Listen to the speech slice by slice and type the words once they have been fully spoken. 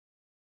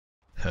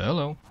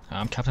Hello,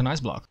 I'm Captain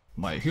Iceblock.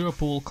 My hero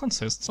pool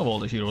consists of all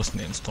the heroes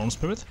named Storm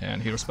Spirit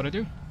and Heroes What I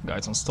Do,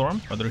 guides on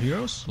Storm, other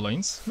heroes,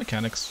 lanes,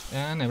 mechanics,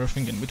 and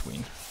everything in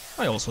between.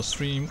 I also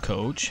stream,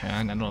 coach,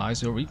 and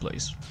analyze your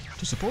replays.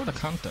 To support the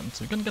content,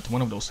 you can get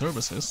one of those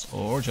services,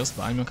 or just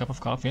buy me a cup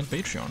of coffee on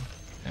Patreon.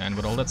 And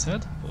with all that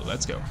said,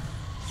 let's go.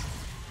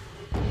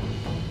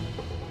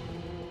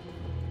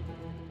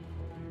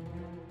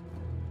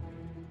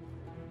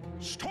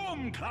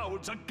 Storm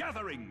clouds are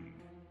gathering!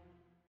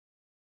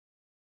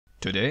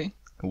 Today,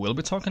 we'll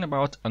be talking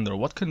about under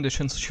what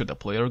conditions should a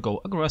player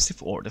go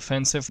aggressive or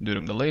defensive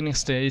during the laning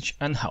stage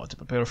and how to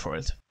prepare for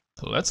it.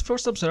 Let's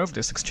first observe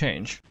this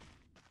exchange.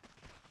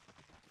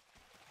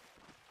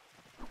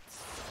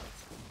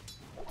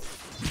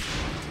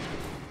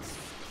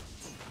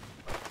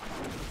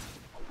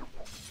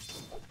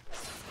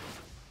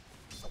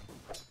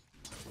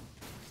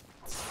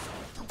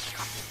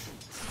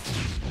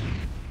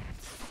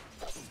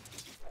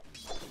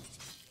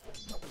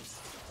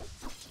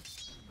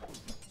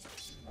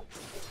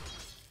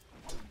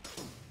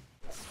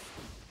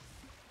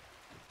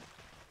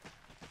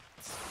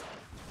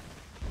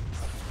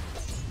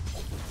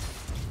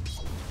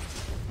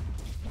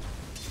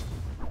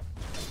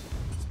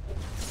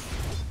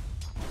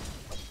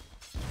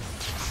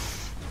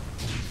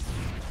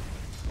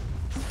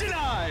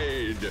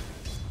 Denied!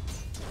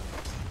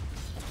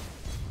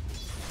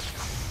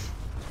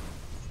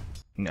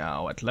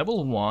 Now, at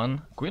level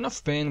 1, Queen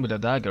of Pain with a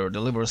dagger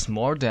delivers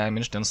more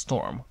damage than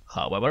Storm.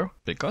 However,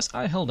 because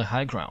I held a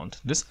high ground,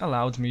 this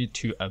allowed me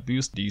to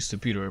abuse the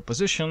superior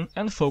position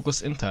and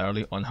focus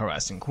entirely on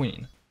harassing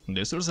Queen.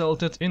 This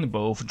resulted in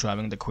both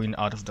driving the Queen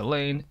out of the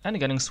lane and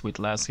getting sweet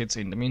last hits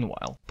in the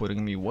meanwhile,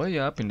 putting me way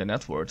up in the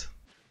net worth.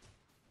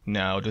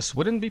 Now, this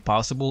wouldn't be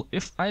possible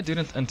if I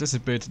didn't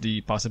anticipate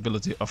the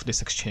possibility of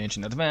this exchange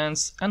in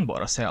advance and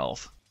bought a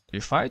salve.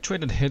 If I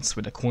traded hits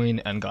with the Queen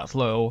and got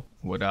low,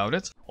 without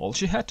it, all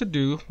she had to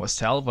do was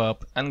salve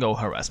up and go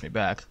harass me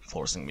back,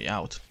 forcing me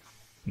out.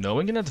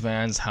 Knowing in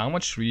advance how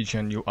much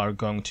regen you are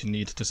going to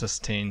need to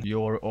sustain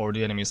your or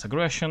the enemy's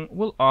aggression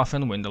will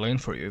often win the lane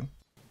for you.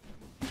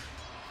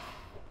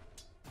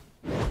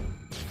 I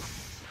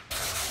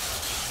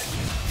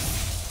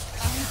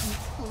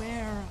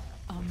declare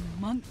a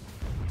month.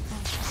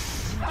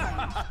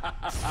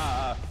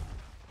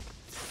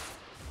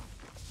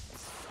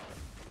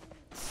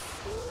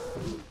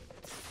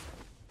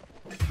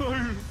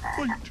 I'll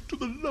fight to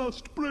the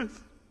last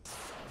breath.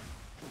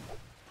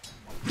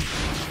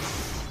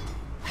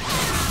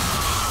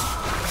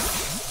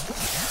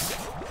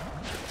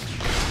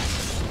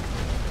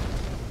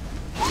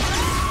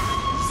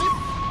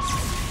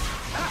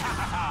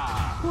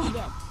 What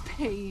a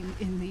pain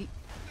in the...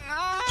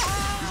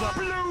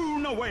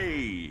 Blown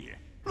away!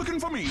 Looking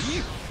for me?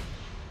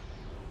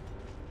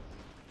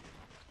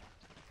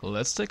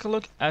 Let's take a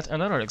look at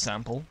another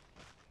example.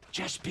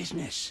 Just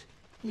business,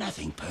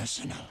 nothing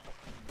personal.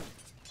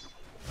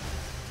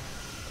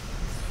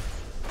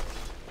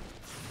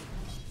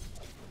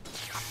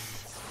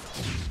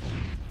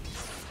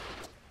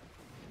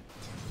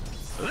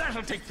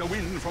 That'll take the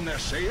wind from their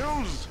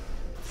sails.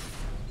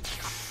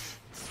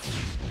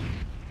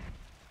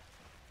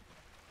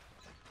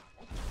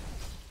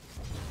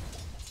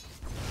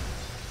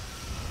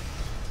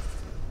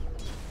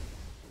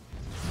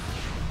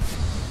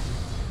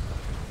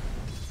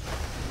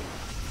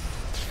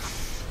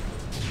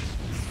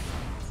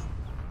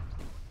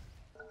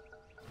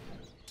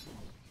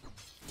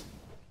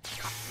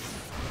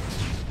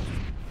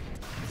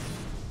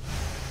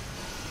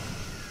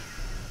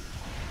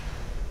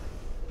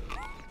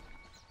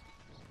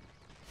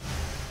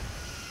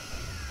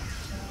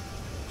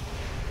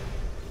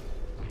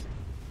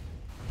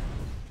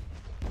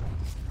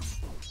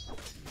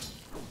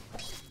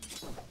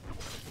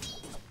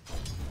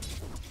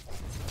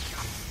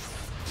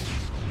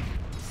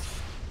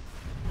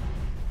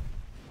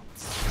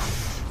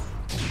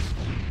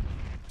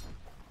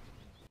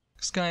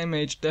 Sky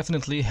Mage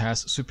definitely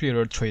has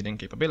superior trading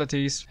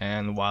capabilities,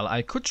 and while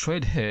I could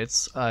trade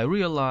hits, I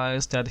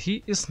realized that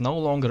he is no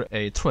longer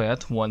a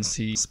threat once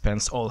he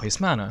spends all his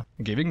mana,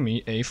 giving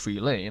me a free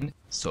lane,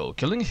 so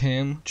killing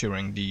him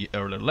during the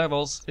earlier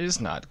levels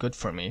is not good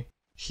for me.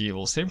 He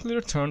will simply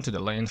return to the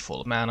lane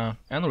full of mana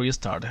and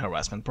restart the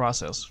harassment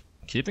process.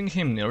 Keeping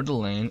him near the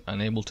lane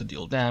unable to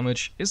deal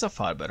damage is a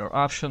far better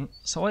option,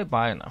 so I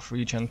buy enough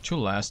regen to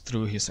last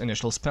through his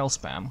initial spell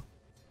spam.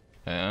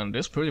 And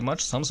this pretty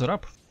much sums it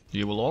up.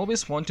 You will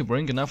always want to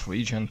bring enough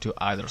regen to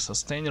either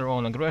sustain your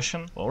own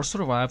aggression or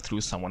survive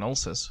through someone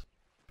else's.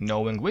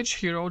 Knowing which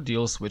hero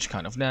deals which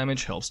kind of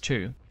damage helps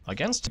too.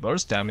 Against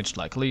burst damage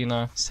like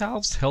Lina,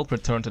 salves help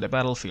return to the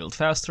battlefield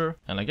faster,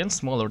 and against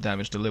smaller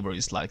damage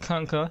deliveries like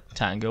Kanka,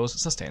 tangos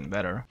sustain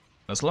better.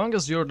 As long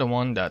as you're the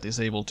one that is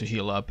able to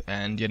heal up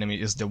and the enemy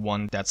is the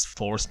one that's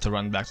forced to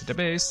run back to the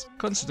base,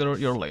 consider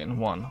your lane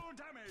won.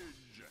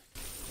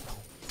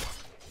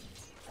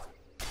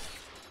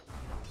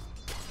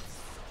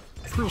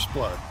 First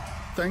blood.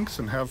 Thanks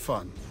and have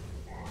fun.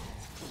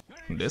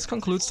 This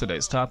concludes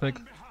today's topic.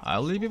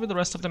 I'll leave you with the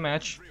rest of the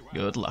match.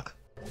 Good luck.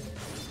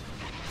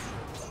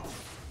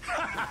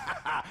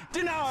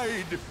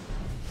 Denied!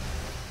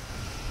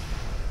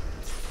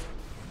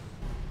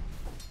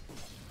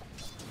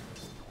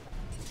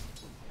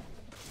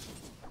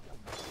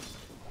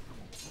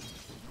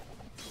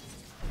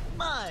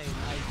 Mine,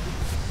 I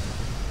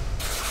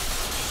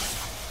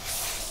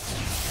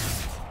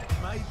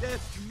think. My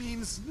death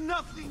means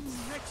nothing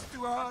next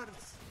to ours.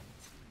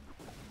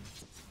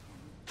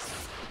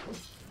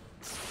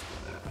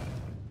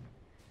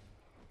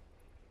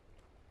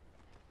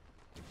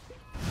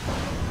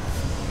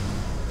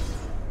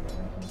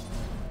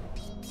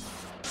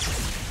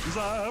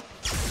 Zap!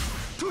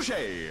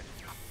 Touché!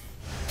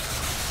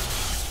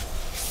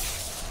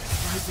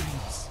 My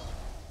dreams,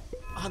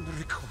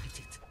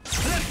 unrequited.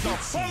 Let the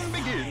fun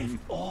begin!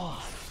 Or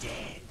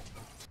dead.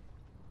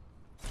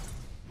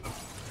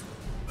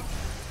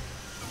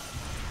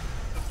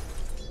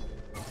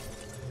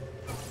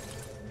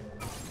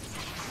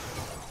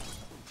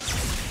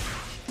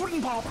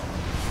 Puddin' pop!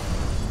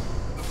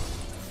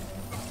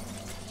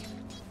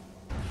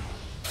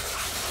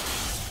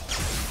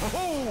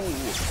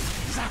 Oh!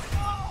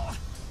 Zap!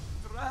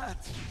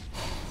 Drat!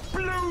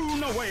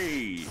 Blown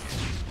away!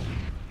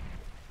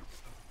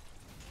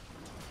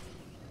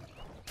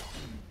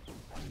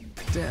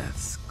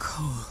 Death's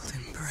cold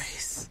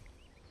embrace.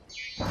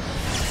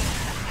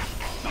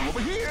 Over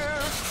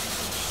here!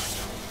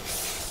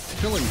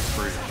 Killing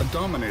spree, a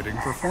dominating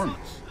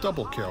performance.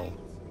 Double kill.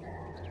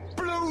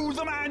 Blow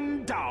the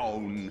man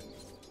down!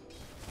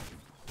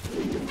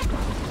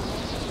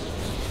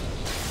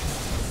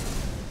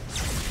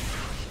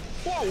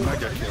 Whoa!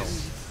 Mega kill.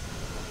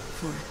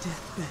 For a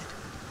deathbed.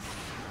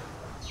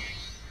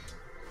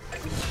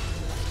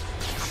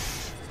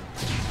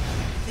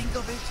 Think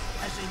of it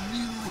as a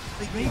new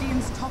beginning.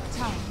 Radiant's top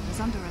tower is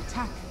under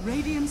attack.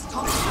 Radiant's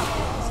top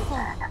tower is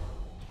fallen.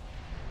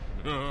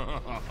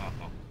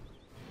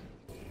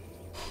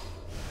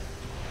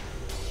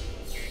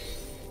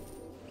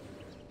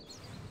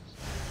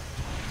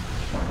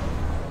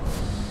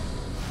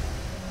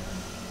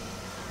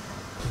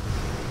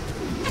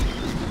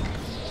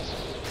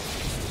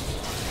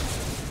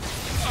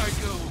 I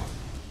go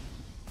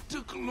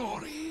to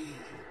glory.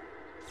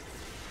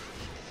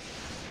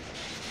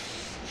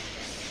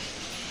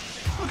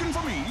 Looking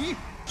for me?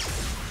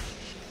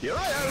 Here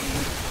I am!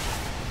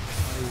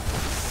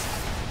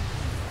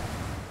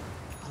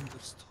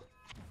 Understood.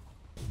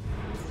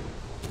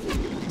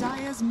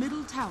 Dire's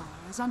middle tower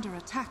is under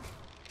attack.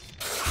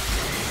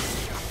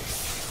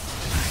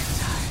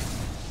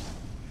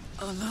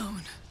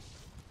 Alone.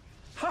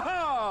 Ha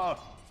ha!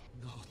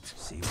 Not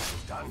See what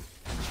you've done?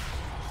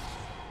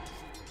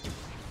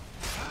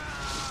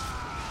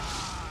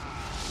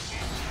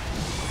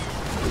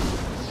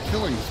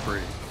 Killing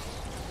spree.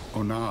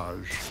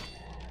 Onage.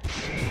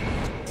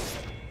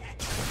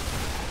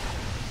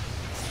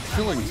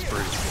 Killing spree.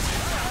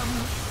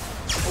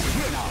 Over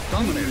here now!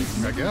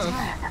 Dominating, I guess.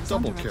 Tower is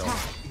Double under kill.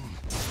 attack.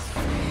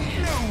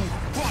 No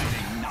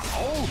whining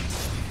now!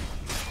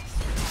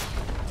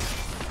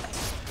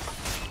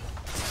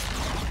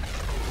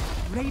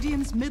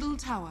 Radiant's middle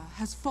tower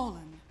has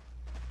fallen.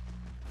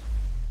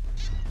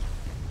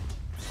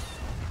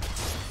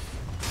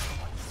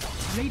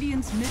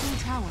 Radiant's middle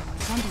tower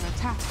is under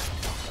attack.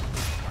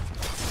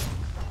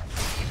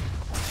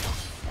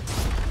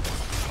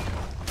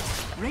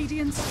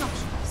 Radiant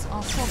structures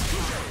are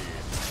fortified.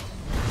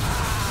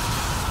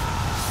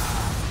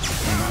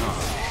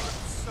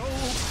 so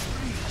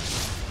free.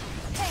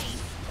 Pain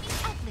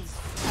is ugly.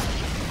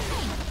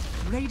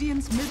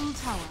 Radiant's middle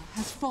tower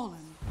has fallen.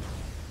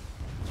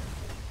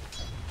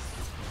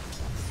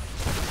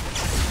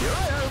 Here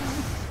I am!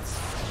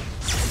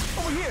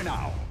 Over here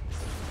now!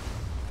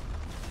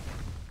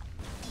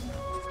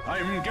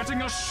 I'm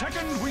getting a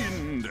second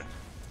wind!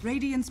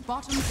 Radiant's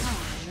bottom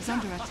tower is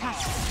under attack.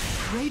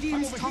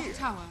 Radiant's over top here.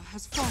 tower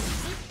has fallen.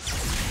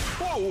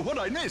 Whoa, what'd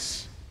I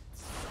miss?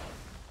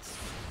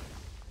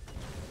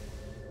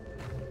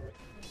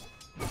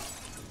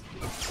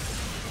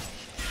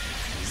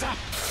 Zap!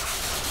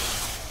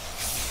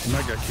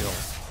 Mega kill.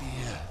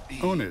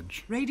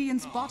 Ownage.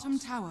 Radiant's bottom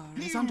tower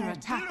is under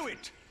attack. Blew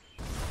it!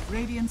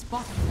 Radiant's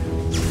bottom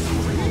tower is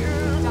under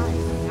attack.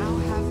 Dire now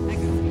have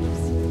mega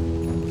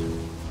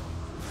creeps.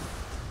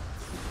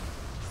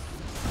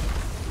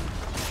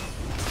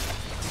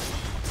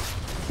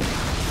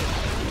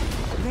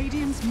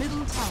 Radiant's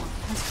middle tower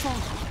has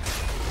fallen.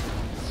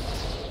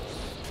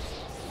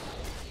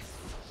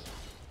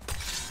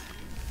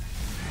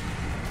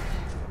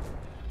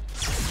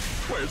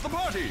 Where's the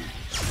party?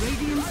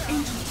 Radiant's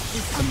ancient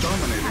is under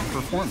Dominating attack.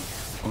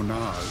 performance.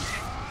 Onage.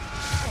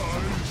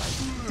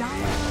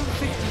 Dire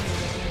victory.